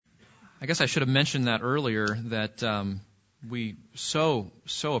I guess I should have mentioned that earlier, that we so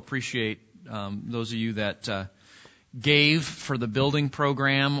appreciate those of you that gave for the building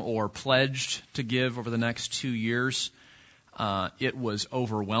program or pledged to give over the next 2 years. It was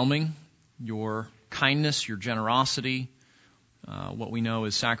overwhelming. Your kindness, your generosity, what we know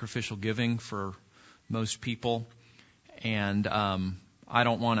is sacrificial giving for most people. And I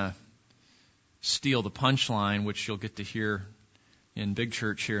don't want to steal the punchline, which you'll get to hear in Big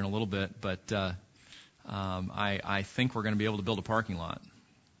Church here in a little bit, but I think we're going to be able to build a parking lot.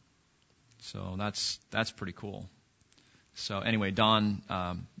 So that's pretty cool. So anyway, Don,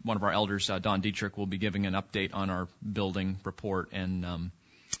 one of our elders, Don Dietrich, will be giving an update on our building report and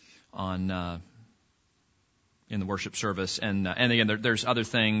in the worship service. And again, there's other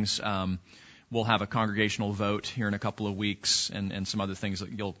things. We'll have a congregational vote here in a couple of weeks, and some other things that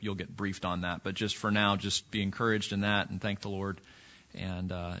you'll get briefed on that. But just for now, just be encouraged in that and thank the Lord.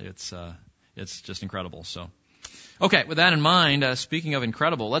 And it's just incredible. So, okay, with that in mind, speaking of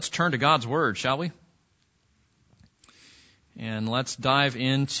incredible, let's turn to God's Word, shall we? And let's dive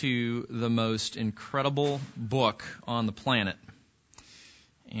into the most incredible book on the planet.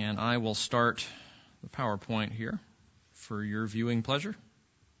 And I will start the PowerPoint here for your viewing pleasure.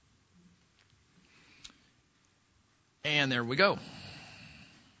 And there we go.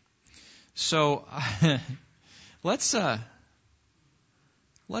 So let's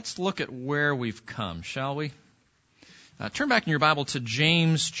look at where we've come, shall we? Turn back in your Bible to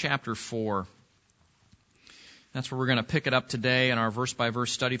James chapter 4. That's where we're going to pick it up today in our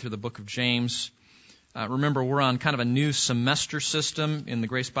verse-by-verse study through the book of James. Remember, we're on kind of a new semester system in the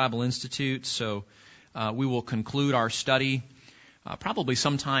Grace Bible Institute, so we will conclude our study probably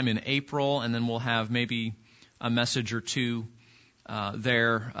sometime in April, and then we'll have maybe a message or two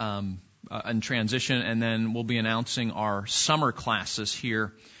there in transition, and then we'll be announcing our summer classes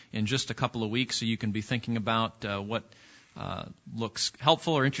here in just a couple of weeks, so you can be thinking about what looks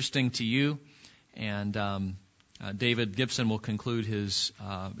helpful or interesting to you. And David Gibson will conclude his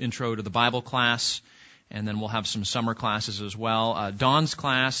intro to the Bible class, and then we'll have some summer classes as well. Don's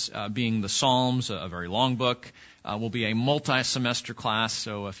class, being the Psalms, a very long book, will be a multi-semester class,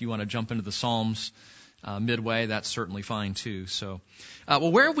 so if you want to jump into the Psalms midway, that's certainly fine too. So,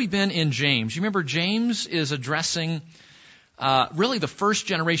 well, where have we been in James? You remember James is addressing really the first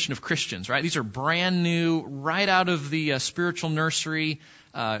generation of Christians, right? These are brand new, right out of the spiritual nursery,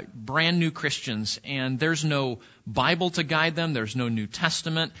 brand new Christians, and there's no Bible to guide them. There's no New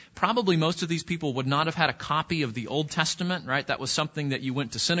Testament. Probably most of these people would not have had a copy of the Old Testament, right? That was something that you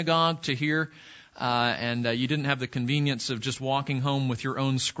went to synagogue to hear, and you didn't have the convenience of just walking home with your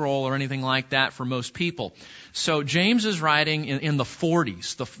own scroll or anything like that for most people. So James is writing in the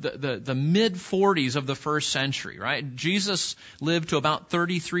 40s, the mid-40s of the first century, right? Jesus lived to about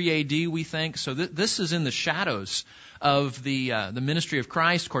 33 AD, we think. So this is in the shadows of the ministry of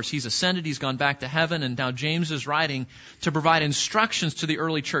Christ. Of course, he's ascended, he's gone back to heaven, and now James is writing to provide instructions to the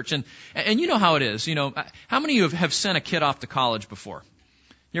early church. And you know how it is. You know, how many of you have sent a kid off to college before?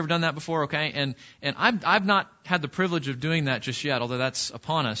 You ever done that before? Okay, and I've not had the privilege of doing that just yet, although that's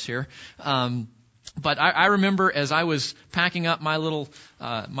upon us here. But I remember as I was packing up my little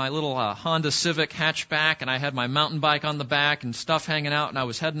Honda Civic hatchback, and I had my mountain bike on the back and stuff hanging out, and I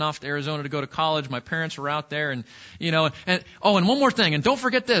was heading off to Arizona to go to college. My parents were out there, and and one more thing, and don't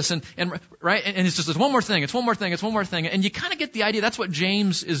forget this, and right, and it's just it's one more thing, and you kind of get the idea. That's what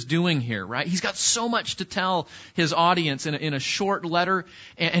James is doing here, right? He's got so much to tell his audience in a short letter,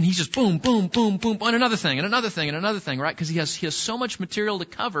 and he's just boom, boom, boom, boom, and another thing, and another thing, and another thing, right? Because he has so much material to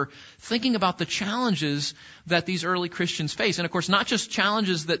cover, thinking about the challenges that these early Christians face. And of course, not just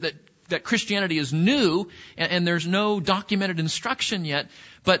challenges that Christianity is new and there's no documented instruction yet,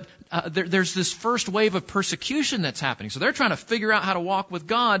 but there's this first wave of persecution that's happening. So they're trying to figure out how to walk with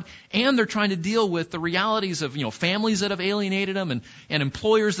God, and they're trying to deal with the realities of, families that have alienated them and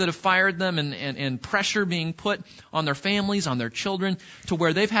employers that have fired them and pressure being put on their families, on their children, to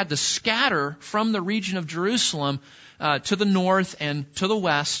where they've had to scatter from the region of Jerusalem to the north and to the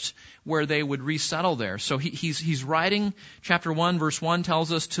west, where they would resettle there. So he's writing, chapter 1, verse 1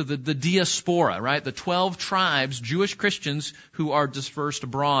 tells us, to the diaspora, right? The 12 tribes, Jewish Christians who are dispersed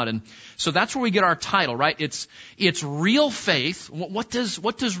abroad. And so that's where we get our title, right? It's real faith. What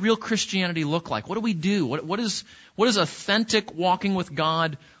does real Christianity look like? What do we do? What is authentic walking with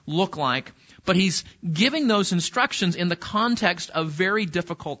God look like? But he's giving those instructions in the context of very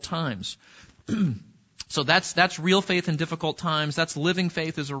difficult times. So that's real faith in difficult times. That's living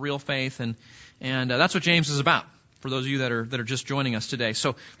faith as a real faith, and that's what James is about. for those of you that are just joining us today.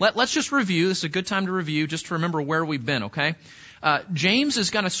 So let's just review. This is a good time to review, just to remember where we've been, okay? James is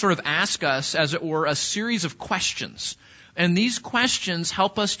going to sort of ask us, as it were, a series of questions. And these questions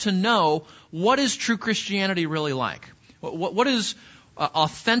help us to know what is true Christianity really like. What is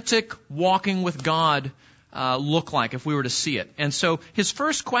authentic walking with God look like if we were to see it? And so his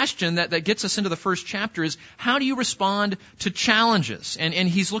first question that gets us into the first chapter is, how do you respond to challenges? And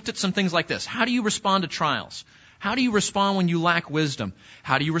he's looked at some things like this. How do you respond to trials? How do you respond when you lack wisdom?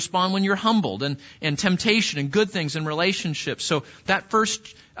 How do you respond when you're humbled and temptation and good things and relationships? So that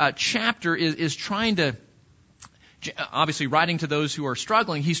first chapter is trying to, obviously writing to those who are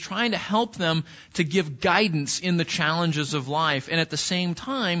struggling, he's trying to help them to give guidance in the challenges of life. And at the same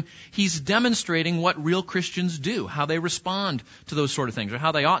time, he's demonstrating what real Christians do, how they respond to those sort of things, or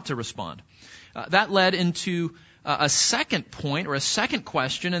how they ought to respond. That led into a second point, or a second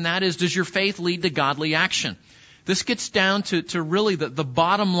question, and that is, does your faith lead to godly action? This gets down to really the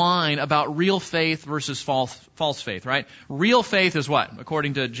bottom line about real faith versus false faith, right? Real faith is what,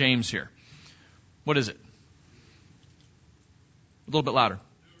 according to James here? What is it? A little bit louder.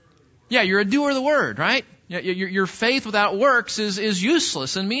 Yeah, you're a doer of the word, right? Your faith without works is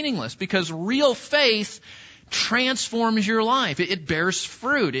useless and meaningless, because real faith transforms your life. It bears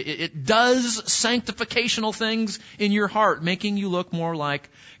fruit. It does sanctificational things in your heart, making you look more like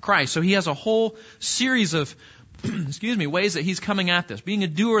Christ. So he has a whole series of ways that he's coming at this. Being a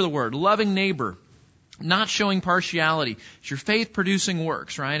doer of the word, loving neighbor, not showing partiality. It's your faith producing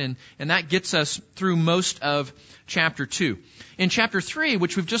works, right? And that gets us through most of chapter 2. In chapter 3,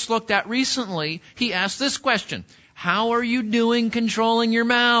 which we've just looked at recently, he asks this question: how are you doing controlling your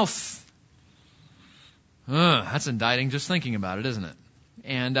mouth? That's indicting just thinking about it, isn't it?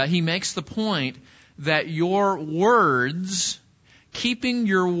 And he makes the point that your words, keeping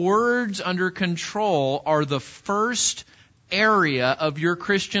your words under control, are the first area of your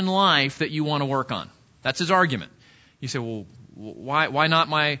Christian life that you want to work on. That's his argument. You say, well, why not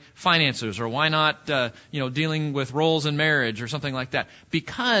my finances, or why not dealing with roles in marriage or something like that?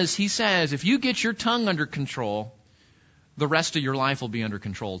 Because he says if you get your tongue under control, the rest of your life will be under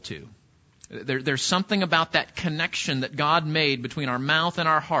control too. There's something about that connection that God made between our mouth and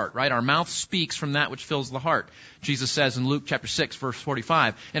our heart, right? Our mouth speaks from that which fills the heart. Jesus says in Luke chapter 6, verse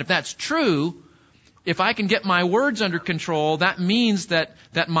 45. And if that's true, if I can get my words under control, that means that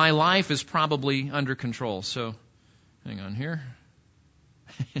my life is probably under control. So, hang on here.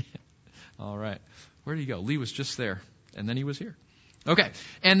 All right. Where did he go? Lee was just there, and then he was here. Okay.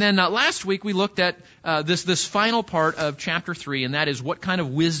 And then last week we looked at this final part of chapter 3, and that is, what kind of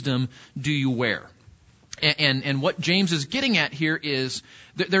wisdom do you wear? And what James is getting at here is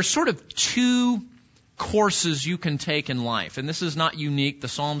there's sort of two courses you can take in life. And this is not unique. The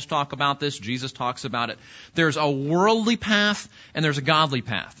Psalms talk about this. Jesus talks about it. There's a worldly path and there's a godly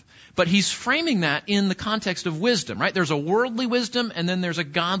path. But he's framing that in the context of wisdom, right? There's a worldly wisdom and then there's a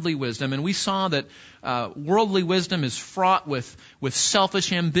godly wisdom. And we saw that worldly wisdom is fraught with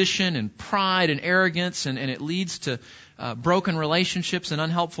selfish ambition and pride and arrogance, and it leads to broken relationships and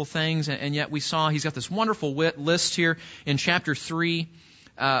unhelpful things. And yet we saw he's got this wonderful list here in chapter 3,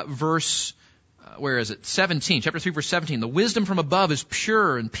 verse 17. Chapter 3, verse 17. The wisdom from above is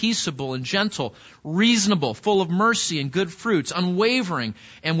pure and peaceable and gentle, reasonable, full of mercy and good fruits, unwavering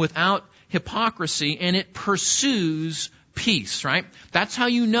and without hypocrisy, and it pursues peace, right? That's how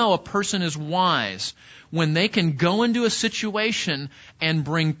you know a person is wise, when they can go into a situation and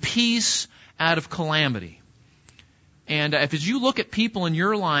bring peace out of calamity. And as you look at people in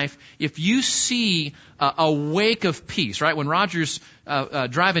your life, if you see a wake of peace, right? When Roger's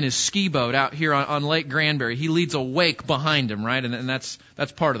driving his ski boat out here on Lake Granbury, he leads a wake behind him, right? And that's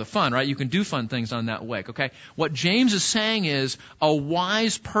part of the fun, right? You can do fun things on that wake, okay? What James is saying is, a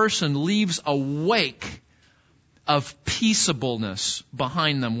wise person leaves a wake of peaceableness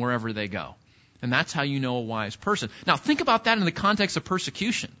behind them wherever they go. And that's how you know a wise person. Now, think about that in the context of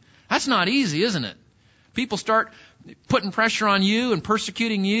persecution. That's not easy, isn't it? People start putting pressure on you and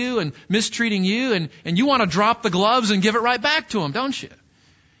persecuting you and mistreating you, and you want to drop the gloves and give it right back to them, don't you?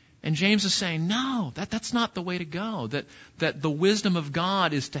 And James is saying, no, that's not the way to go. That the wisdom of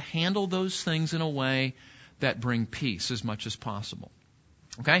God is to handle those things in a way that bring peace as much as possible.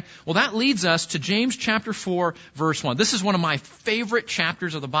 Okay? Well, that leads us to James chapter 4, verse 1. This is one of my favorite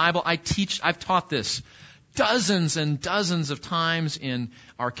chapters of the Bible. I've taught this dozens and dozens of times in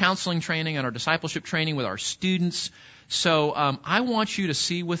our counseling training and our discipleship training with our students. So I want you to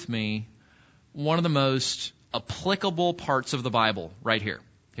see with me one of the most applicable parts of the Bible right here.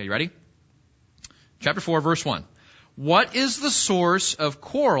 Okay, you ready? Chapter 4, verse 1. What is the source of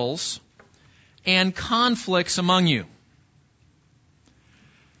quarrels and conflicts among you.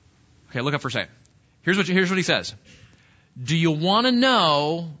 Okay, look up for a second. Here's what he says. Do you want to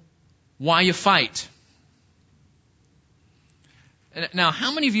know why you fight? Now,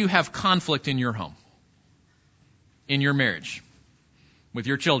 how many of you have conflict in your home? In your marriage? With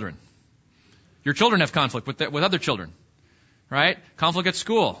your children? Your children have conflict with other children, right? Conflict at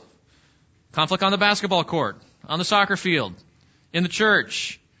school. Conflict on the basketball court, on the soccer field, in the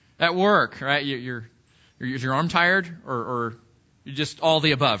church, at work, right? Is your arm tired or just all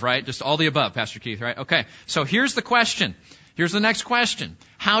the above, right? Just all the above, Pastor Keith, right? Okay. So here's the question. Here's the next question.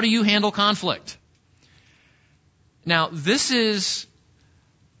 How do you handle conflict? Now, I just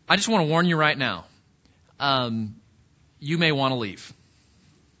want to warn you right now. You may want to leave.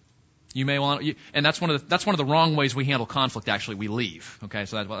 You may want to, and that's one of the wrong ways we handle conflict. Actually, we leave. Okay,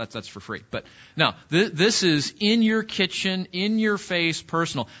 so that's for free. But no, this is in your kitchen, in your face,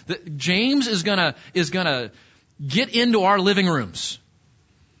 personal. James is gonna get into our living rooms,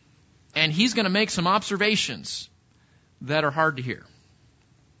 and he's gonna make some observations that are hard to hear.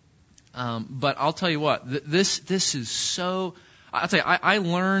 But I'll tell you what, this is so. I'll tell you, I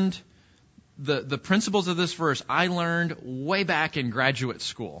learned the principles of this verse. I learned way back in graduate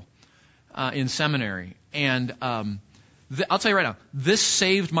school. In seminary. And I'll tell you right now, this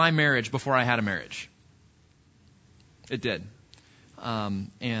saved my marriage before I had a marriage. It did.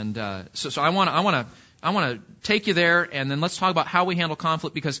 So I want to take you there, and then let's talk about how we handle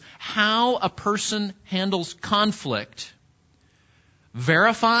conflict, because how a person handles conflict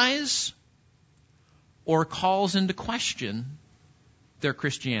verifies or calls into question their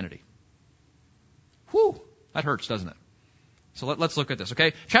Christianity. Whew, that hurts, doesn't it? So let's look at this,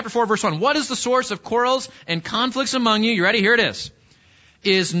 okay? Chapter 4, verse 1. What is the source of quarrels and conflicts among you? You ready? Here it is.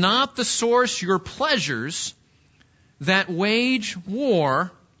 Is not the source your pleasures that wage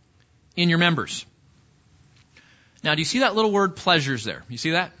war in your members? Now, do you see that little word pleasures there? You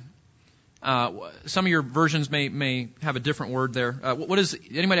see that? Some of your versions may have a different word there.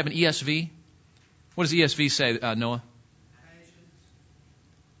 Anybody have an ESV? What does ESV say, Noah?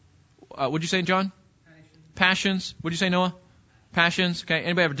 What'd you say, John? Passions. What'd you say, Noah? Passions. Okay.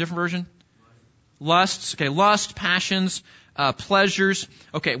 Anybody have a different version? Lusts. Okay. Lust, passions, pleasures.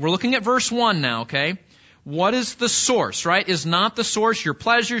 Okay. We're looking at verse 1 now. Okay. What is the source, right? Is not the source your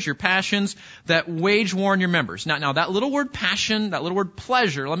pleasures, your passions that wage war in your members. Now that little word passion, that little word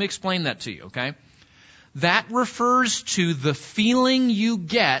pleasure, let me explain that to you. Okay. That refers to the feeling you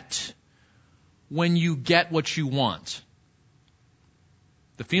get when you get what you want.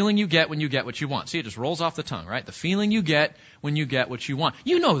 The feeling you get when you get what you want. See, it just rolls off the tongue, right? The feeling you get when you get what you want.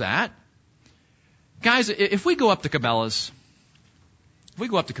 You know that. Guys, if we go up to Cabela's,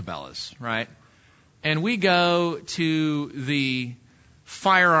 right, and we go to the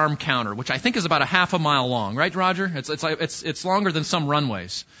firearm counter, which I think is about a half a mile long, right, Roger? It's longer than some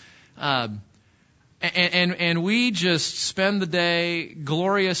runways. And we just spend the day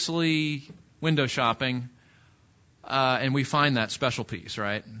gloriously window shopping, and we find that special piece,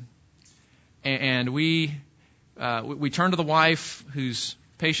 right? And we turn to the wife who's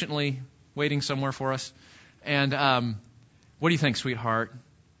patiently waiting somewhere for us, and what do you think, sweetheart?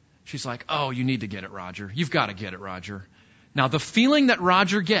 She's like, oh, you need to get it, Roger. You've got to get it, Roger. Now, the feeling that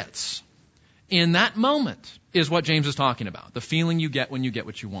Roger gets in that moment is what James is talking about. The feeling you get when you get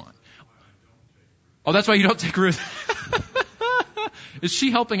what you want. Oh, that's why you don't take Ruth. Is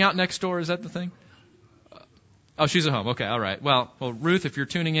she helping out next door? Is that the thing? Oh, she's at home. Okay, all right. Well, Ruth, if you're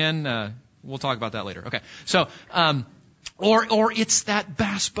tuning in, we'll talk about that later. Okay. So, or it's that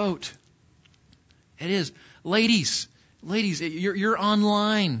bass boat. It is. Ladies, you're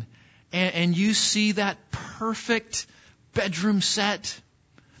online and you see that perfect bedroom set,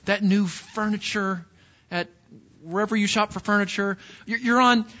 that new furniture at wherever you shop for furniture. You're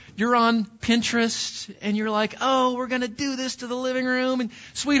on Pinterest and you're like, oh, we're going to do this to the living room. And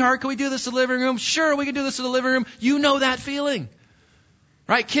sweetheart, can we do this to the living room? Sure, we can do this to the living room. You know that feeling.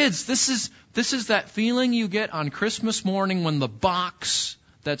 Right, kids, this is that feeling you get on Christmas morning when the box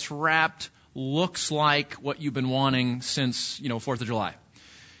that's wrapped looks like what you've been wanting since, 4th of July.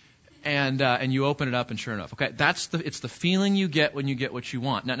 And you open it up and sure enough, okay, it's the feeling you get when you get what you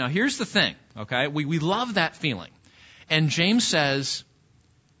want. Now here's the thing, okay, we love that feeling. And James says,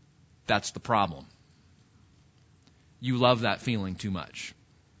 that's the problem. You love that feeling too much.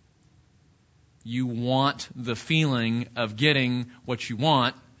 You want the feeling of getting what you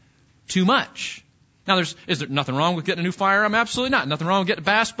want too much. Now, is there nothing wrong with getting a new firearm? Absolutely not. Nothing wrong with getting a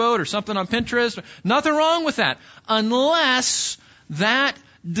bass boat or something on Pinterest. Nothing wrong with that. Unless that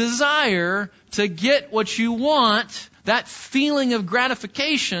desire to get what you want that feeling of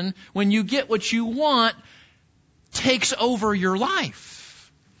gratification when you get what you want takes over your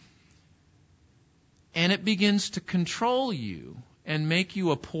life. And it begins to control you and make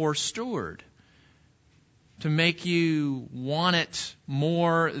you a poor steward, to make you want it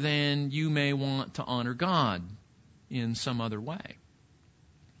more than you may want to honor God in some other way.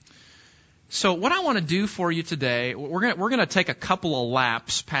 So what I want to do for you today, we're going to take a couple of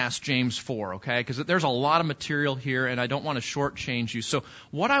laps past James 4, okay? Because there's a lot of material here, and I don't want to shortchange you. So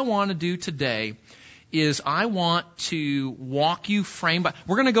what I want to do today is I want to walk you frame by.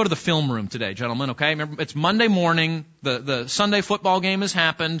 We're going to go to the film room today, gentlemen, okay? Remember, it's Monday morning. The Sunday football game has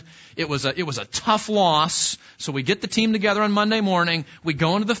happened. It was a tough loss. So we get the team together on Monday morning. We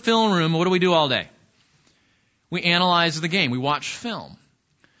go into the film room. What do we do all day? We analyze the game. We watch film.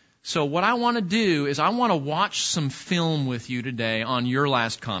 So what I want to do is I want to watch some film with you today on your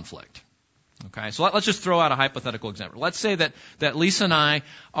last conflict. Okay, so let's just throw out a hypothetical example. Let's say that Lisa and I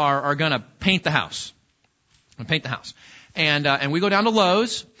are going to paint the house. And we go down to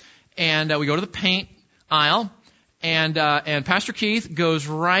Lowe's, and we go to the paint aisle, and Pastor Keith goes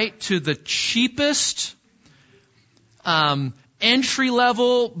right to the cheapest,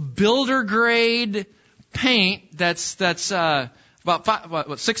 entry-level, builder-grade paint that's about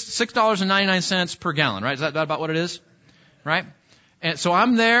 $6.99 per gallon, right? Is that about what it is? Right? And so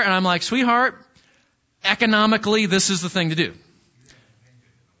I'm there and I'm like, sweetheart, economically, this is the thing to do.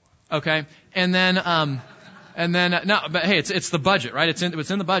 Okay? And then, no, but hey, it's the budget, right? It's in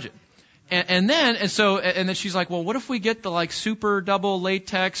the budget. And then she's like, well, what if we get the like super double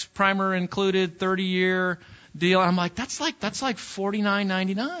latex primer included 30-year deal? And I'm like, that's like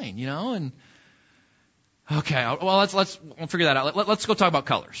 $49.99, you know? And okay, well, let's figure that out. Let's go talk about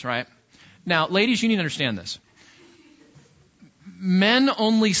colors, right? Now, ladies, you need to understand this. Men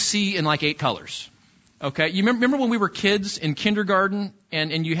only see in like 8 colors. Okay, you remember when we were kids in kindergarten,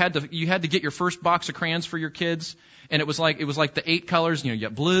 and you had to get your first box of crayons for your kids, and it was like the 8 colors. You know, you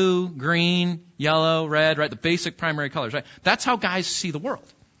got blue, green, yellow, red, right? The basic primary colors, right? That's how guys see the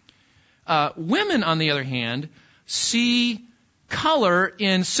world. Women, on the other hand, see color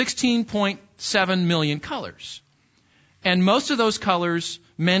in 16.7 million colors. And most of those colors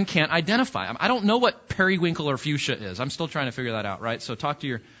men can't identify. I don't know what periwinkle or fuchsia is. I'm still trying to figure that out, right? So talk to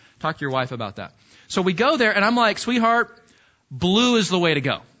your wife about that. So we go there and I'm like, sweetheart, blue is the way to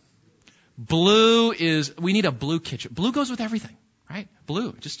go. We need a blue kitchen. Blue goes with everything, right?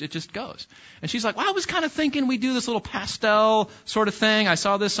 Blue, it just goes. And she's like, well, I was kind of thinking we do this little pastel sort of thing. I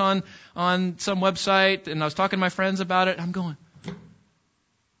saw this on some website and I was talking to my friends about it. I'm going,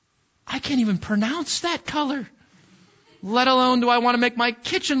 I can't even pronounce that color, let alone do I want to make my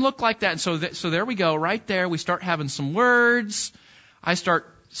kitchen look like that. And so there we go, right there. We start having some words. I start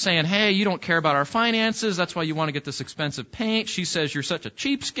saying, hey, you don't care about our finances. That's why you want to get this expensive paint. She says you're such a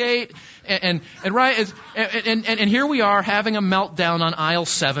cheapskate. And here we are having a meltdown on aisle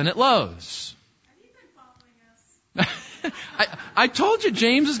 7 at Lowe's. Have you been following us? I told you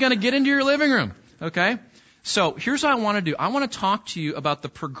James is going to get into your living room. Okay? So here's what I want to do. I want to talk to you about the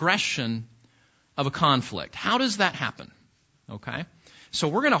progression of a conflict. How does that happen? Okay? So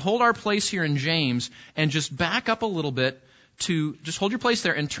we're going to hold our place here in James and just back up a little bit to just hold your place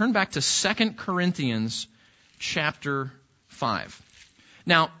there and turn back to 2 Corinthians chapter 5.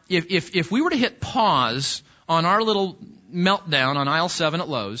 Now, if we were to hit pause on our little meltdown on aisle 7 at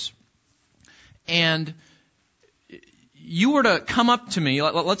Lowe's, and you were to come up to me,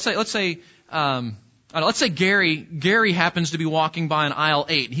 let's say Gary happens to be walking by on aisle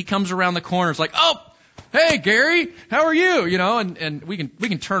 8. He comes around the corner. It's like, oh, hey, Gary, how are you? You know, and we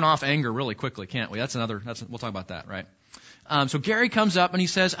can turn off anger really quickly, can't we? We'll talk about that, right? So Gary comes up and he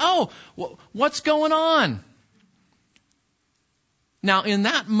says, oh, what's going on? Now, in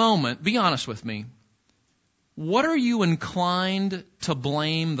that moment, be honest with me. What are you inclined to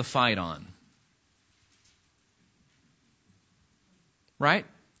blame the fight on? Right?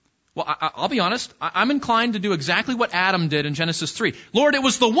 Well, I'll be honest. I'm inclined to do exactly what Adam did in Genesis 3. Lord, it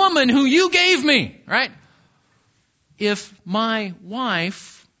was the woman who you gave me, right? If my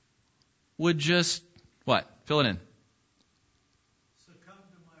wife would just, what? Fill it in.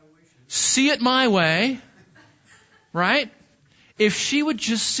 See it my way, right? If she would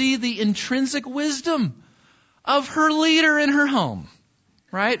just see the intrinsic wisdom of her leader in her home,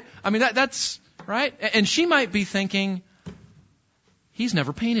 right? I mean, that's, right? And she might be thinking, he's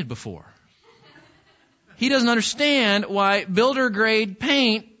never painted before. He doesn't understand why builder grade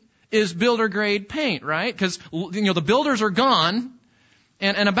paint is builder grade paint, right? Because, the builders are gone.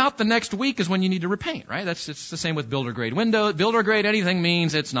 And about the next week is when you need to repaint, right? It's the same with builder grade window. Builder grade anything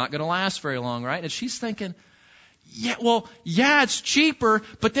means it's not going to last very long, right? And she's thinking, Yeah, it's cheaper,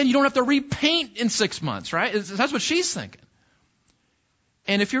 but then you don't have to repaint in 6 months, right? That's what she's thinking.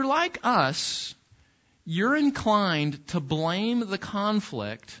 And if you're like us, you're inclined to blame the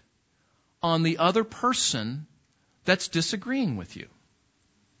conflict on the other person that's disagreeing with you.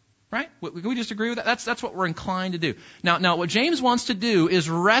 Right? Can we just agree with that? That's what we're inclined to do. Now, what James wants to do is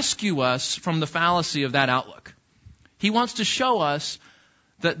rescue us from the fallacy of that outlook. He wants to show us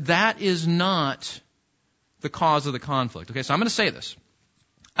that that is not the cause of the conflict. Okay, so I'm going to say this.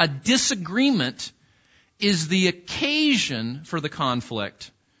 A disagreement is the occasion for the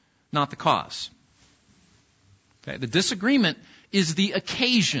conflict, not the cause. Okay, the disagreement is the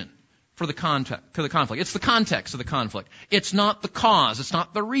occasion for the conflict. It's the context of the conflict. It's not the cause. It's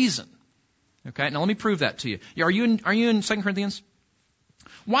not the reason. Okay, now let me prove that to you. Are you in 2 Corinthians?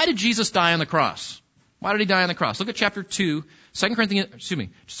 Why did Jesus die on the cross? Why did he die on the cross? Look at chapter 2, 2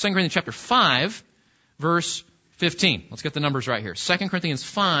 Corinthians chapter 5, verse 15. Let's get the numbers right here. 2 Corinthians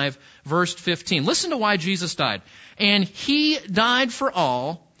 5, verse 15. Listen to why Jesus died. And he died for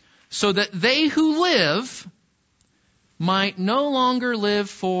all, so that they who live might no longer live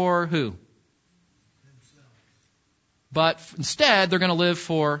for who? But instead, they're going to live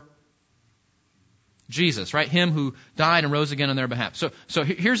for Jesus, right? Him who died and rose again on their behalf. So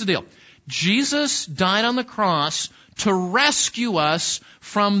here's the deal. Jesus died on the cross to rescue us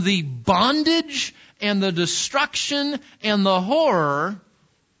from the bondage and the destruction and the horror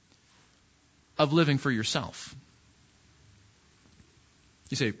of living for yourself.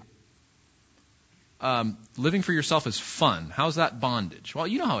 You say, living for yourself is fun. How's that bondage? Well,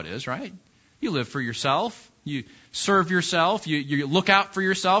 you know how it is, right? You live for yourself. You serve yourself. You look out for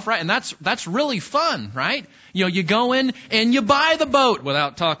yourself, right? And that's really fun, right? You go in and you buy the boat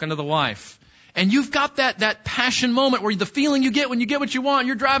without talking to the wife. And you've got that passion moment where the feeling you get when you get what you want.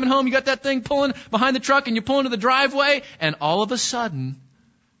 You're driving home, you got that thing pulling behind the truck and you pull into the driveway. And all of a sudden,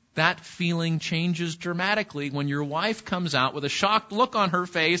 that feeling changes dramatically when your wife comes out with a shocked look on her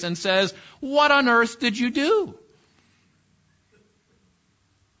face and says, "What on earth did you do?"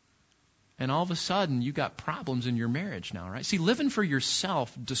 And all of a sudden, you got problems in your marriage now, right? See, living for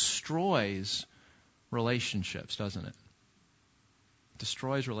yourself destroys relationships, doesn't it?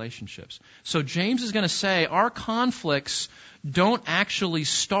 Destroys relationships. So James is going to say our conflicts don't actually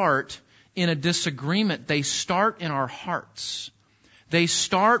start in a disagreement. They start in our hearts. They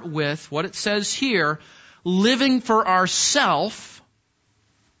start with what it says here, living for ourself.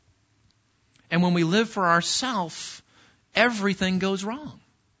 And when we live for ourself, everything goes wrong.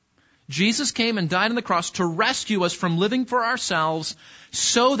 Jesus came and died on the cross to rescue us from living for ourselves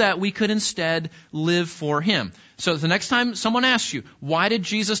so that we could instead live for Him. So the next time someone asks you, why did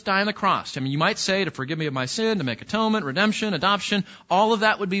Jesus die on the cross? I mean, you might say to forgive me of my sin, to make atonement, redemption, adoption, all of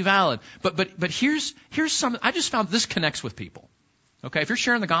that would be valid. But here's something, I just found this connects with people. Okay, if you're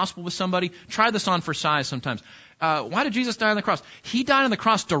sharing the gospel with somebody, try this on for size sometimes. Why did Jesus die on the cross? He died on the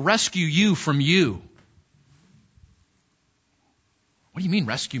cross to rescue you from you. What do you mean,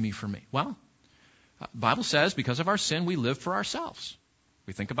 rescue me from me? Well, the Bible says because of our sin, we live for ourselves.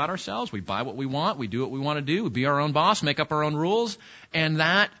 We think about ourselves, we buy what we want, we do what we want to do, we be our own boss, make up our own rules, and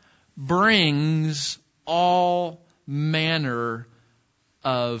that brings all manner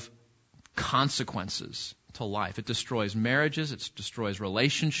of consequences to life. It destroys marriages, it destroys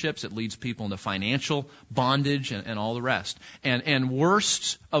relationships, it leads people into financial bondage and all the rest. And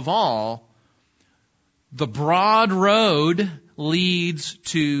worst of all, the broad road leads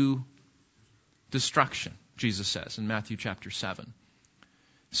to destruction, Jesus says in Matthew chapter 7.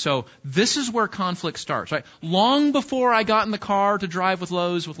 So this is where conflict starts, right? Long before I got in the car to drive with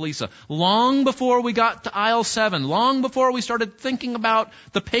Lowe's with Lisa, long before we got to aisle 7, long before we started thinking about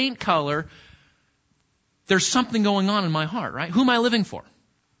the paint color, there's something going on in my heart, right? Who am I living for?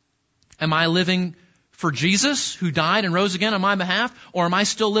 Am I living for Jesus, who died and rose again on my behalf? Or am I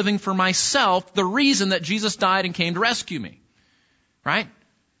still living for myself, the reason that Jesus died and came to rescue me? Right?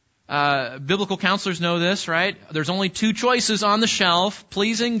 Biblical counselors know this, right? There's only two choices on the shelf,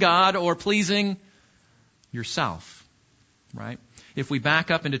 pleasing God or pleasing yourself. Right? If we back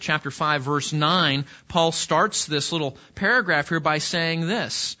up into chapter 5, verse 9, Paul starts this little paragraph here by saying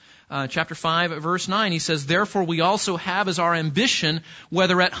this. Chapter 5, verse 9, he says, "Therefore we also have as our ambition,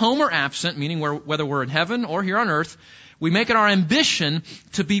 whether at home or absent," meaning whether we're in heaven or here on earth, "we make it our ambition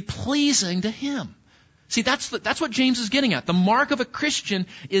to be pleasing to Him." See, that's what James is getting at. The mark of a Christian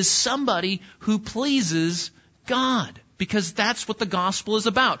is somebody who pleases God, because that's what the gospel is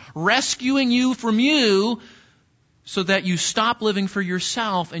about. Rescuing you from you so that you stop living for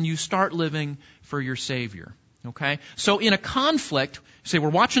yourself and you start living for your Savior. Okay? So in a conflict, say we're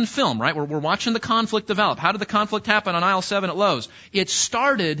watching film, right? We're watching the conflict develop. How did the conflict happen on aisle 7 at Lowe's? It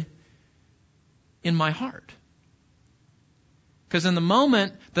started in my heart. Because in the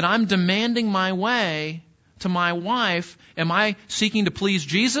moment that I'm demanding my way to my wife, am I seeking to please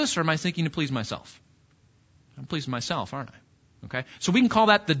Jesus or am I seeking to please myself? I'm pleasing myself, aren't I? Okay? So we can call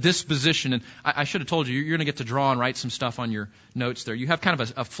that the disposition. And I should have told you, you're going to get to draw and write some stuff on your notes there. You have kind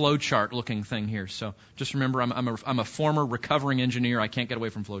of a flow chart looking thing here. So just remember, I'm a former recovering engineer. I can't get away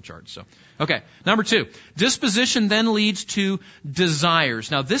from flow charts. So, okay. Number 2, disposition then leads to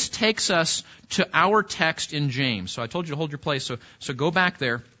desires. Now this takes us to our text in James. So I told you to hold your place. So go back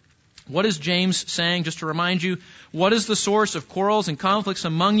there. What is James saying? Just to remind you, what is the source of quarrels and conflicts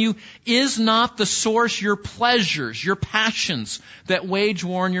among you? Is not the source your pleasures, your passions that wage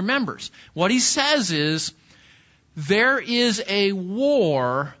war in your members? What he says is, there is a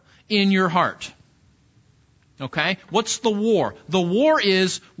war in your heart. Okay? What's the war? The war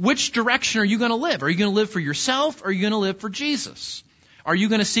is, which direction are you going to live? Are you going to live for yourself or are you going to live for Jesus? Are you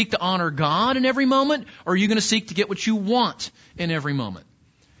going to seek to honor God in every moment or are you going to seek to get what you want in every moment?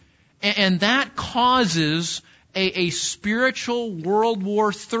 And that causes a spiritual World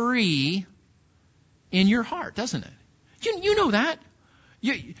War III in your heart, doesn't it? You know that.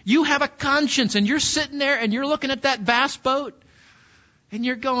 You have a conscience and you're sitting there and you're looking at that bass boat and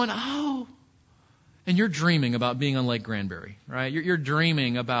you're going, oh. And you're dreaming about being on Lake Granbury, right? You're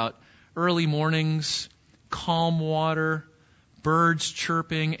dreaming about early mornings, calm water, birds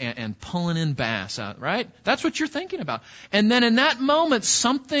chirping and pulling in bass out, right? That's what you're thinking about. And then in that moment,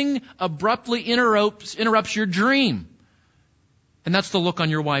 something abruptly interrupts your dream. And that's the look on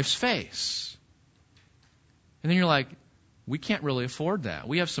your wife's face. And then you're like, we can't really afford that.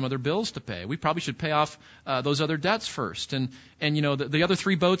 We have some other bills to pay. We probably should pay off those other debts first. And you know, the other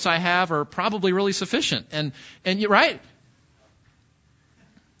 3 boats I have are probably really sufficient. And you're right.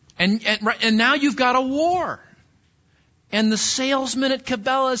 And now you've got a war. And the salesman at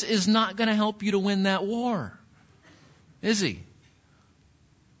Cabela's is not going to help you to win that war. Is he?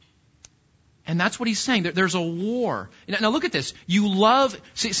 And that's what he's saying. There's a war. Now look at this.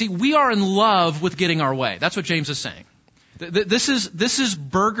 See, we are in love with getting our way. That's what James is saying. This is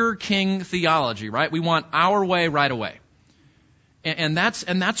Burger King theology, right? We want our way right away. And that's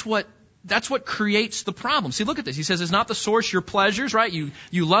what creates the problem. See, look at this. He says, it's not the source your pleasures, right? You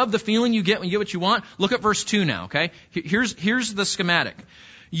love the feeling you get when you get what you want. Look at verse 2 now, okay? Here's the schematic.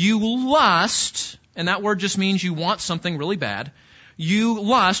 You lust, and that word just means you want something really bad. You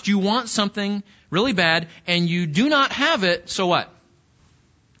lust, you want something really bad, and you do not have it, so what?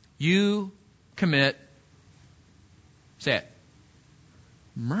 You commit, say it,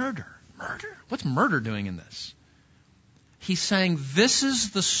 murder. Murder? What's murder doing in this? He's saying this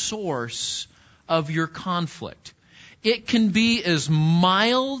is the source of your conflict. It can be as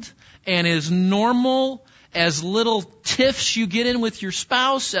mild and as normal as little tiffs you get in with your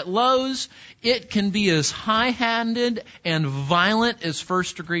spouse at Lowe's. It can be as high-handed and violent as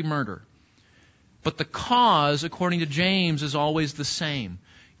first-degree murder. But the cause, according to James, is always the same.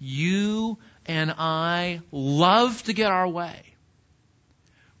 You and I love to get our way.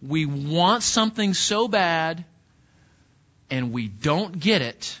 We want something so bad, and we don't get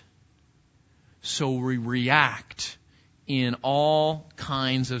it, so we react in all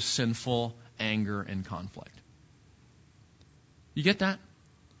kinds of sinful anger and conflict. You get that?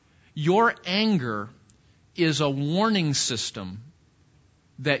 Your anger is a warning system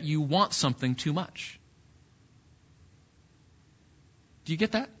that you want something too much. Do you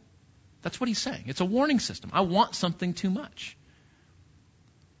get that? That's what he's saying. It's a warning system. I want something too much.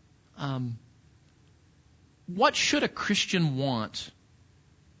 What should a Christian want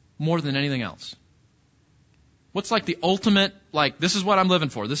more than anything else? What's like the ultimate, this is what I'm living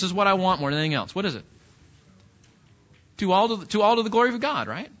for. This is what I want more than anything else. What is it? To all to the glory of God,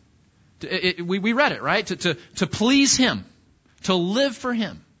 right? We read it, right? To please Him. To live for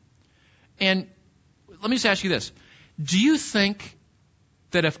Him. And let me just ask you this. Do you think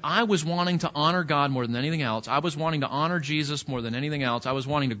that if I was wanting to honor God more than anything else, I was wanting to honor Jesus more than anything else, I was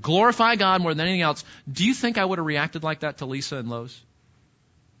wanting to glorify God more than anything else, do you think I would have reacted like that to Lisa and Lowe's?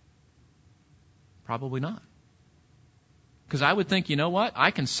 Probably not. Because I would think, you know what?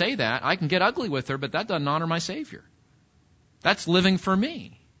 I can say that. I can get ugly with her, but that doesn't honor my Savior. That's living for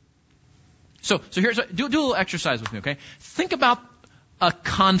me. So here's do a little exercise with me, okay? Think about a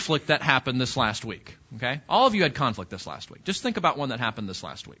conflict that happened this last week, okay? All of you had conflict this last week. Just think about one that happened this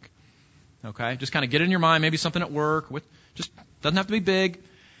last week, okay? Just kind of get it in your mind, maybe something at work, just doesn't have to be big.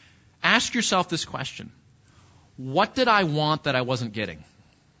 Ask yourself this question. What did I want that I wasn't getting?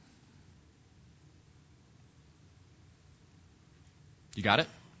 You got it?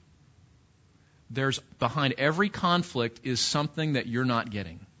 There's behind every conflict is something that you're not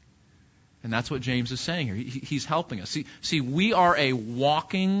getting. And that's what James is saying here. He's helping us. See, we are a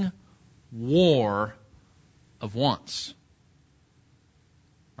walking war of wants.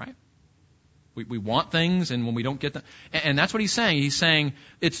 Right? We want things, and when we don't get them. And that's what he's saying. He's saying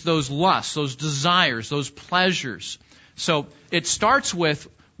it's those lusts, those desires, those pleasures. So it starts with,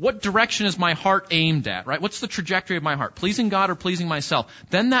 what direction is my heart aimed at, right? What's the trajectory of my heart? Pleasing God or pleasing myself?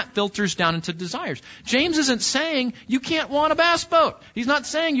 Then that filters down into desires. James isn't saying you can't want a bass boat. He's not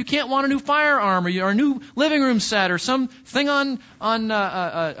saying you can't want a new firearm or a new living room set or something on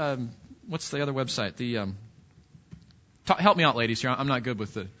what's the other website? Help me out, ladies. Here, I'm not good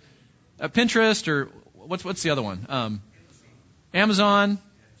with the Pinterest, or what's the other one? Amazon.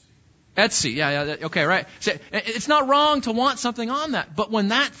 Etsy, yeah, okay, right. So it's not wrong to want something on that, but when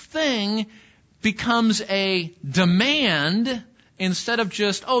that thing becomes a demand instead of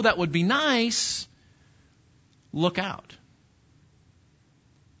just, oh, that would be nice, look out.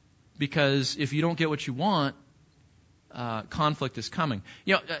 Because if you don't get what you want, conflict is coming.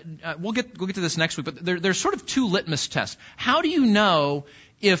 You know, we'll get to this next week, but there's sort of two litmus tests. How do you know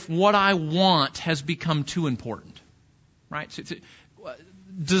if what I want has become too important? Right?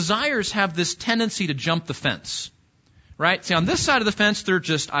 Desires have this tendency to jump the fence, right? See, on this side of the fence, they're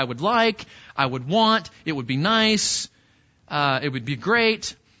just, I would like, I would want, it would be nice, it would be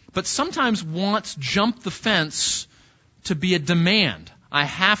great. But sometimes wants jump the fence to be a demand. I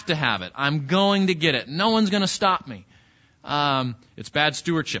have to have it. I'm going to get it. No one's going to stop me. It's bad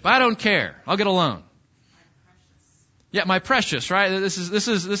stewardship. I don't care. I'll get a loan. Yeah, my precious, right? This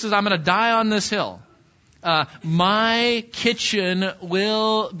is, I'm going to die on this hill. My kitchen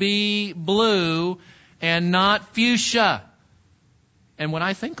will be blue and not fuchsia. And when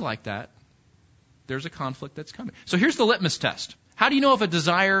I think like that, there's a conflict that's coming. So here's the litmus test. How do you know if a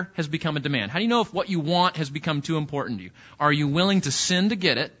desire has become a demand? How do you know if what you want has become too important to you? Are you willing to sin to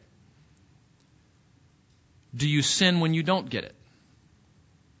get it? Do you sin when you don't get it?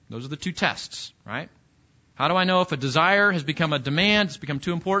 Those are the two tests, right? How do I know if a desire has become a demand, it's become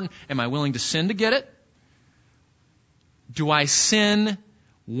too important? Am I willing to sin to get it? Do I sin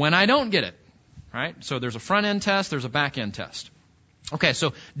when I don't get it? Right? So there's a front end test, there's a back end test. Okay,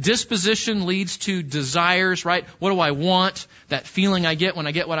 so disposition leads to desires, right? What do I want? That feeling I get when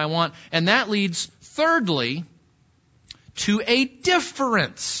I get what I want. And that leads, thirdly, to a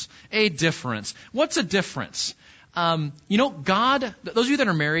difference. A difference. What's a difference? God, those of you that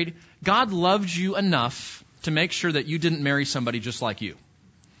are married, God loved you enough to make sure that you didn't marry somebody just like you.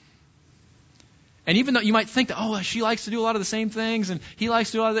 And even though you might think that, oh, she likes to do a lot of the same things, and he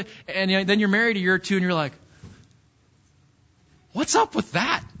likes to do a lot of that, and then you're married a year or two, and you're like, what's up with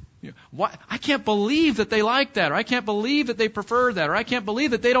that? I can't believe that they like that, or I can't believe that they prefer that, or I can't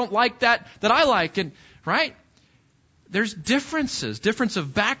believe that they don't like that I like. And right? There's differences, difference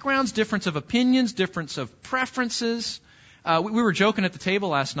of backgrounds, difference of opinions, difference of preferences. We were joking at the table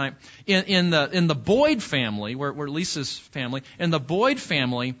last night. In the Boyd family, where Lisa's family, in the Boyd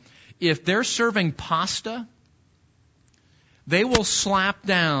family, if they're serving pasta, they will slap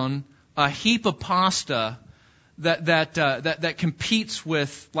down a heap of pasta that competes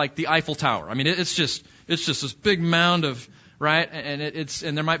with like the Eiffel Tower. I mean, it's just this big mound of, right,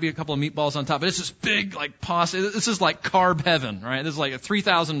 and there might be a couple of meatballs on top, but it's this big like pasta. This is like carb heaven, right? This is like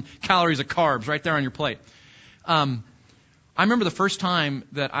 3,000 calories of carbs right there on your plate. I remember the first time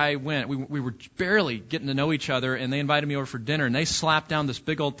that I went, we were barely getting to know each other, and they invited me over for dinner, and they slapped down this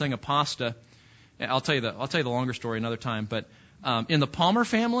big old thing of pasta. And I'll tell you the longer story another time. But in the Palmer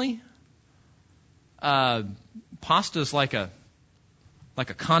family, pasta is like a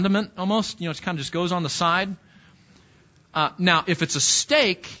condiment almost. It kind of just goes on the side. Now, if it's a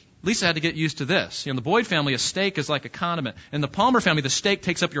steak, Lisa had to get used to this. In the Boyd family, a steak is like a condiment. In the Palmer family, the steak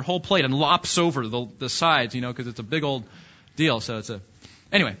takes up your whole plate and lops over the sides, because it's a big old deal. So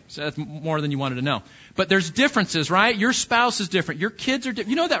anyway, so that's more than you wanted to know. But there's differences, right? Your spouse is different. Your kids are different.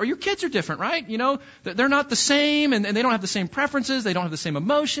 You know that, or your kids are different, right? They're not the same, and they don't have the same preferences. They don't have the same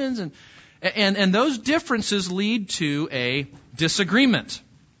emotions, and those differences lead to a disagreement,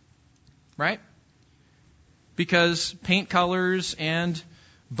 right? Because paint colors and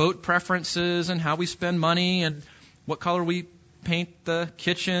boat preferences and how we spend money and what color we paint the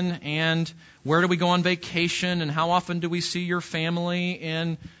kitchen and where do we go on vacation and how often do we see your family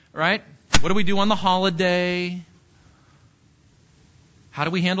and, right? What do we do on the holiday? How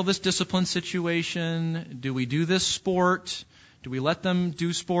do we handle this discipline situation? Do we do this sport? Do we let them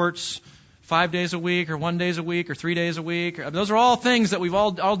do sports 5 days a week or 1 day a week or 3 days a week? Those are all things that we've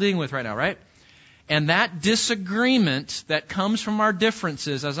all dealing with right now, right? And that disagreement that comes from our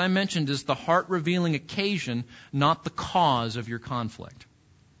differences, as I mentioned, is the heart-revealing occasion, not the cause of your conflict.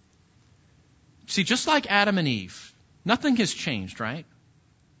 See, just like Adam and Eve, nothing has changed, right?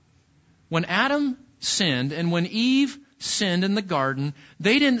 When Adam sinned and when Eve sinned in the garden,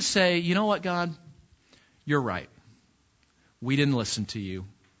 they didn't say, you know what, God, you're right. We didn't listen to you.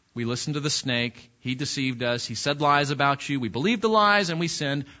 We listened to the snake. He deceived us. He said lies about you. We believed the lies and we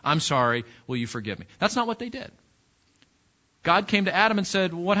sinned. I'm sorry. Will you forgive me? That's not what they did. God came to Adam and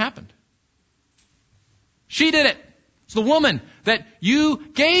said, what happened? She did it. It's the woman that you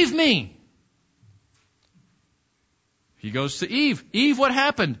gave me. He goes to Eve. Eve, what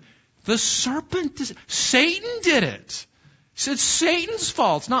happened? The serpent, Satan did it. He said, Satan's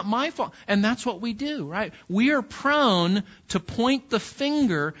fault. It's not my fault. And that's what we do, right? We are prone to point the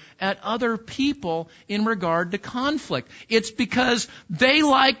finger at other people in regard to conflict. It's because they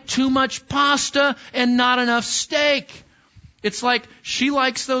like too much pasta and not enough steak. It's like she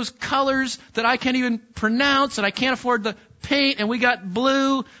likes those colors that I can't even pronounce and I can't afford the paint, and we got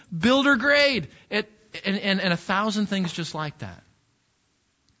blue, builder grade, and 1,000 things just like that.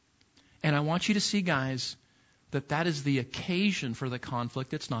 And I want you to see, guys, that is the occasion for the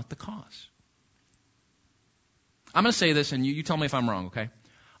conflict. It's not the cause. I'm going to say this, and you tell me if I'm wrong, okay?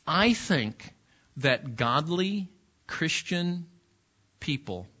 I think that godly Christian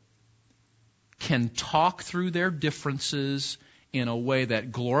people can talk through their differences in a way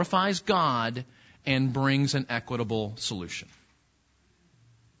that glorifies God and brings an equitable solution.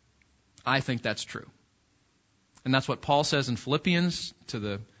 I think that's true. And that's what Paul says in Philippians to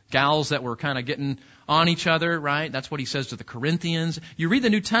the gals that were kind of getting on each other, right? That's what he says to the Corinthians. You read the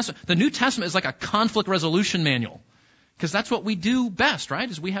New Testament. The New Testament is like a conflict resolution manual, because that's what we do best, right?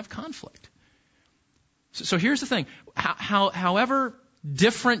 Is we have conflict. So here's the thing. However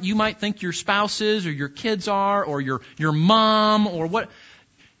different you might think your spouse is, or your kids are, or your mom, or what,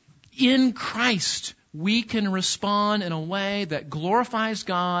 in Christ we can respond in a way that glorifies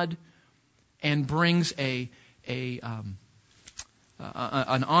God and brings an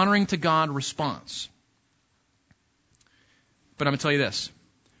honoring to God response. But I'm going to tell you this.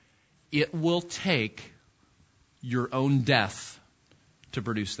 It will take your own death to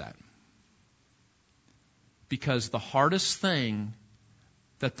produce that. Because the hardest thing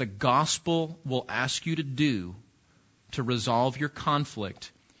that the gospel will ask you to do to resolve your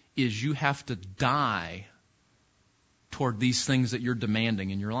conflict is you have to die toward these things that you're demanding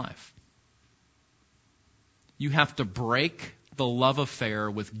in your life. You have to break the love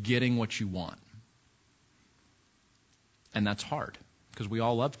affair with getting what you want. And that's hard, because we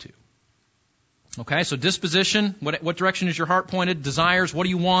all love to. Okay, so disposition, what direction is your heart pointed? Desires, what do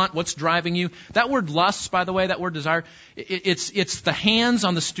you want? What's driving you? That word lusts, by the way, that word desire, it's the hands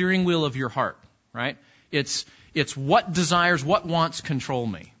on the steering wheel of your heart, right? It's what desires, what wants control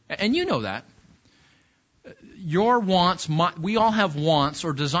me. And you know that. Your wants, we all have wants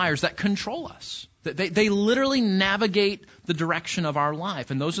or desires that control us. They literally navigate the direction of our life.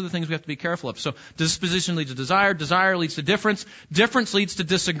 And those are the things we have to be careful of. So disposition leads to desire. Desire leads to difference. Difference leads to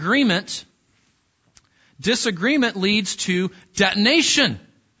disagreement. Disagreement leads to detonation.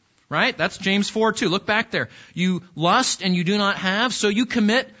 Right? That's James 4:2. Look back there. You lust and you do not have, so you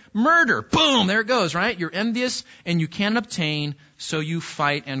commit murder. Boom! There it goes, right? You're envious and you can't obtain, so you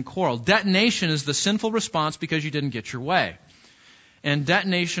fight and quarrel. Detonation is the sinful response because you didn't get your way. And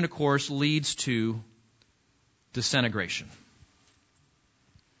detonation, of course, leads to disintegration.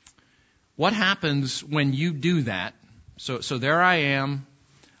 What happens when you do that? So there I am.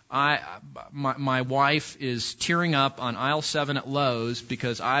 My wife is tearing up on aisle 7 at Lowe's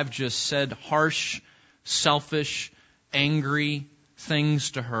because I've just said harsh, selfish, angry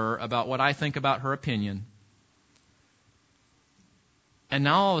things to her about what I think about her opinion. And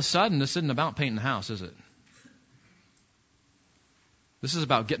now all of a sudden, this isn't about painting the house, is it? This is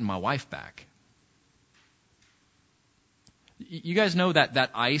about getting my wife back. You guys know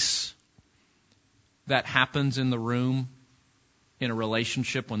that ice that happens in the room in a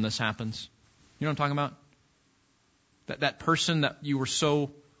relationship when this happens? You know what I'm talking about? That person that you were so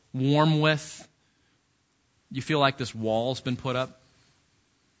warm with, you feel like this wall's been put up.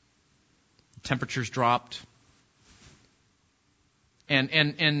 Temperature's dropped.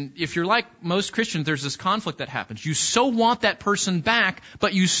 And if you're like most Christians, there's this conflict that happens. You so want that person back,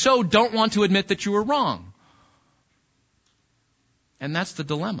 but you so don't want to admit that you were wrong. And that's the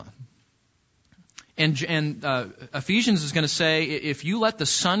dilemma. And Ephesians is going to say, if you let the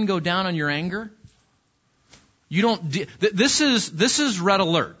sun go down on your anger, You don't. This is red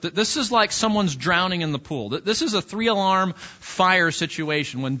alert. This is like someone's drowning in the pool. This is a 3-alarm fire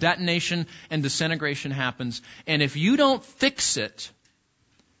situation when detonation and disintegration happens. And if you don't fix it,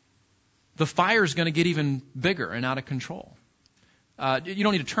 the fire is going to get even bigger and out of control. You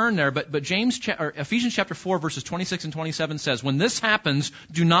don't need to turn there, but Ephesians chapter 4, verses 26 and 27 says, when this happens,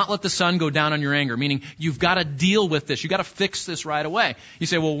 do not let the sun go down on your anger, meaning you've got to deal with this. You've got to fix this right away. You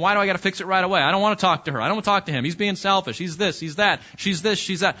say, well, why do I got to fix it right away? I don't want to talk to her. I don't want to talk to him. He's being selfish. He's this, he's that. She's this,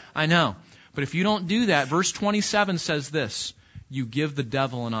 she's that. I know. But if you don't do that, verse 27 says this, you give the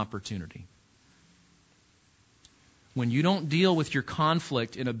devil an opportunity. When you don't deal with your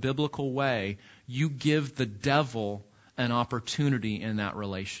conflict in a biblical way, you give the devil an opportunity in that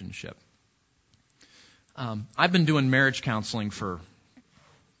relationship. I've been doing marriage counseling for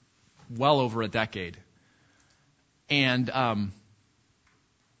well over a decade. And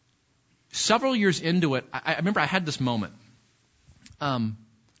several years into it, I remember I had this moment.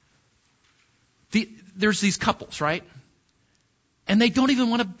 There's these couples, right? And they don't even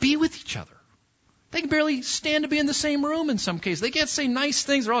want to be with each other. They can barely stand to be in the same room in some cases. They can't say nice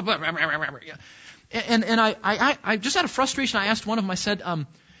things. They're all And I just out of frustration, I asked one of them, I said,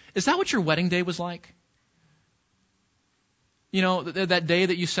 is that what your wedding day was like? You know, that day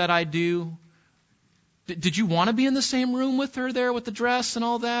that you said I do? Did you want to be in the same room with her there with the dress and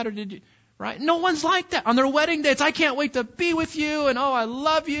all that? Or did you, right? No one's like that. On their wedding day, it's, I can't wait to be with you, and oh, I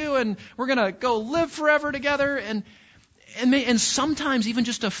love you, and we're going to go live forever together. And sometimes even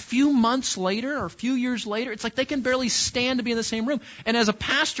just a few months later or a few years later, it's like they can barely stand to be in the same room. And as a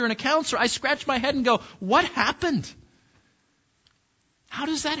pastor and a counselor, I scratch my head and go, what happened? How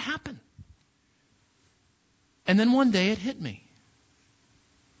does that happen? And then one day it hit me.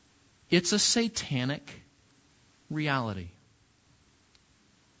 It's a satanic reality.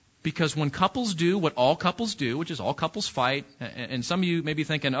 Because when couples do what all couples do, which is all couples fight, and some of you may be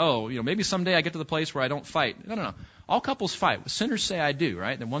thinking, oh, maybe someday I get to the place where I don't fight. No. All couples fight. Sinners say I do,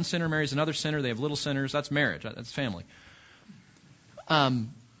 right? Then one sinner marries another sinner. They have little sinners. That's marriage. That's family. The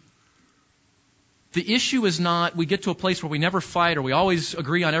issue is not we get to a place where we never fight or we always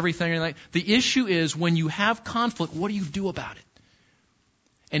agree on everything. The issue is when you have conflict, what do you do about it?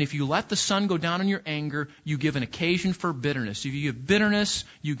 And if you let the sun go down on your anger, you give an occasion for bitterness. If you give bitterness,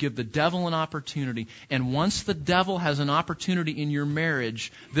 you give the devil an opportunity. And once the devil has an opportunity in your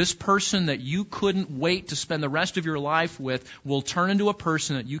marriage, this person that you couldn't wait to spend the rest of your life with will turn into a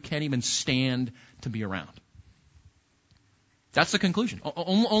person that you can't even stand to be around. That's the conclusion.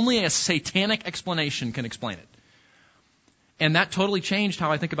 Only a satanic explanation can explain it. And that totally changed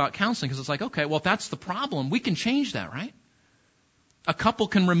how I think about counseling, because it's like, okay, well, if that's the problem, we can change that, right? A couple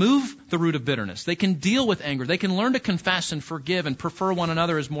can remove the root of bitterness. They can deal with anger. They can learn to confess and forgive and prefer one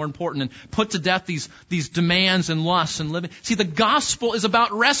another as more important and put to death these demands and lusts and living. See, the gospel is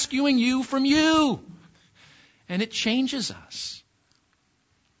about rescuing you from you. And it changes us.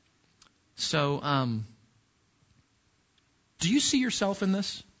 So, do you see yourself in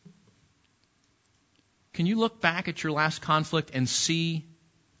this? Can you look back at your last conflict and see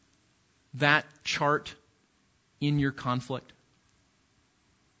that chart in your conflict?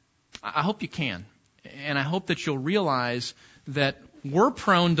 I hope you can. And I hope that you'll realize that we're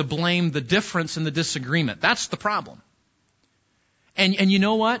prone to blame the difference in the disagreement. That's the problem. And you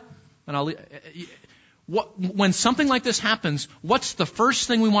know what? When something like this happens, what's the first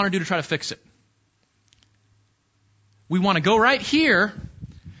thing we want to do to try to fix it? We want to go right here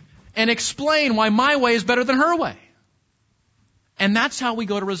and explain why my way is better than her way. And that's how we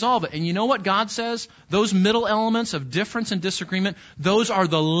go to resolve it. And you know what God says? Those middle elements of difference and disagreement, those are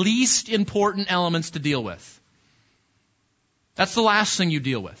the least important elements to deal with. That's the last thing you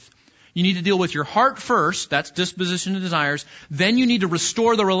deal with. You need to deal with your heart first. That's disposition and desires. Then you need to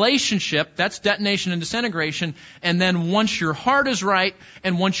restore the relationship. That's detonation and disintegration. And then once your heart is right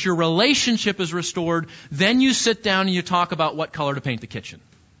and once your relationship is restored, then you sit down and you talk about what color to paint the kitchen.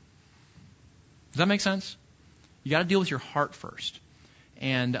 Does that make sense? You got to deal with your heart first.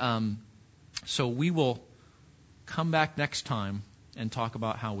 And so we will come back next time and talk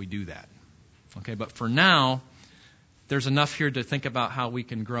about how we do that. Okay, but for now, there's enough here to think about how we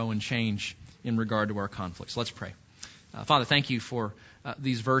can grow and change in regard to our conflicts. Let's pray. Father, thank you for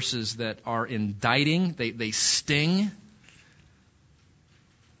these verses that are indicting. They sting.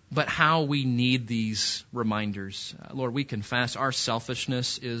 But how we need these reminders. Lord, we confess our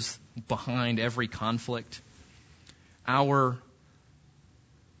selfishness is behind every conflict. Our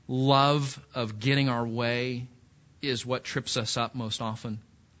love of getting our way is what trips us up most often.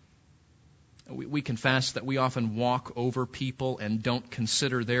 We confess that we often walk over people and don't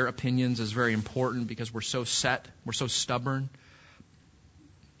consider their opinions as very important because we're so set, we're so stubborn.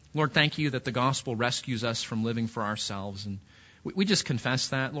 Lord, thank you that the gospel rescues us from living for ourselves. And we just confess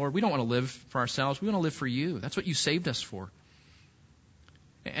that, Lord. We don't want to live for ourselves. We want to live for you. That's what you saved us for.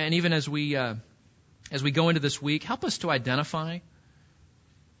 And even as we go into this week, help us to identify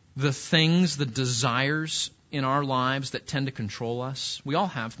the things, the desires in our lives that tend to control us. We all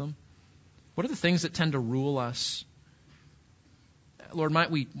have them. What are the things that tend to rule us? Lord,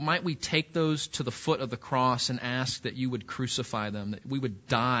 might we take those to the foot of the cross and ask that you would crucify them, that we would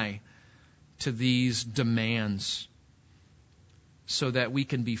die to these demands so that we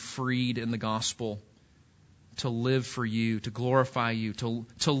can be freed in the gospel to live for you, to glorify you,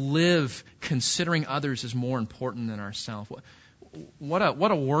 to live considering others as more important than ourselves. What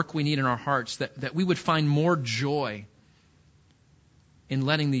a work we need in our hearts, that we would find more joy in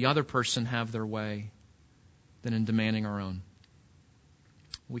letting the other person have their way than in demanding our own.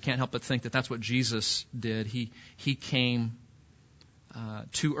 We can't help but think that that's what Jesus did. He came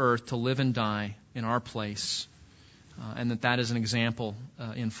to earth to live and die in our place, and that is an example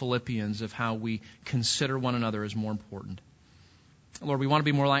in Philippians of how we consider one another as more important. Lord, we want to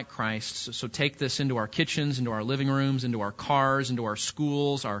be more like Christ, so take this into our kitchens, into our living rooms, into our cars, into our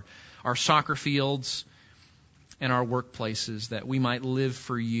schools, our soccer fields, and our workplaces, that we might live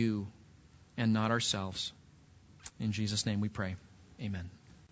for you and not ourselves. In Jesus' name we pray. Amen.